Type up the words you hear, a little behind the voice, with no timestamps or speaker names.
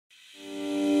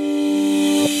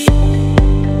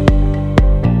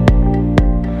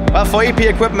For EP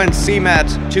Equipment,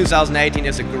 CeMAT 2018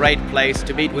 is a great place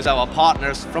to meet with our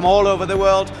partners from all over the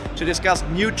world to discuss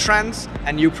new trends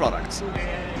and new products.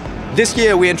 This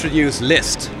year we introduced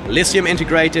LIST, Lithium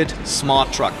Integrated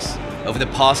Smart Trucks. Over the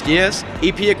past years,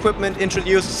 EP Equipment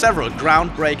introduced several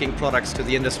groundbreaking products to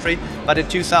the industry, but in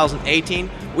 2018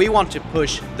 we want to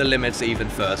push the limits even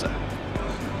further.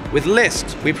 With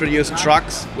LIST, we produce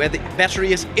trucks where the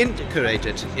battery is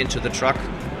integrated into the truck,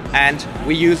 and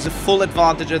we use the full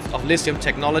advantages of lithium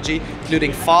technology,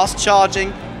 including fast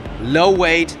charging, low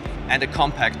weight, and a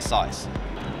compact size.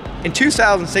 In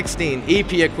 2016,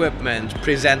 EP Equipment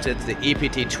presented the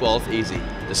EPT12 Easy,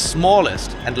 the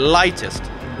smallest and lightest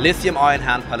lithium-ion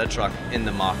hand pallet truck in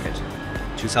the market.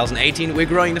 2018, we're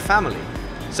growing the family.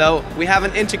 So we have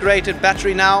an integrated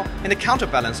battery now in a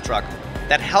counterbalance truck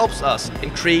that helps us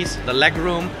increase the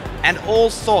legroom and all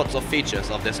sorts of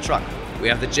features of this truck. We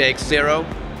have the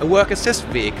JX0, a work assist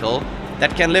vehicle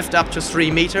that can lift up to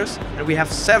 3 meters, and we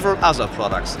have several other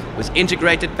products with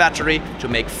integrated battery to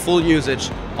make full usage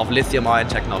of lithium-ion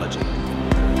technology.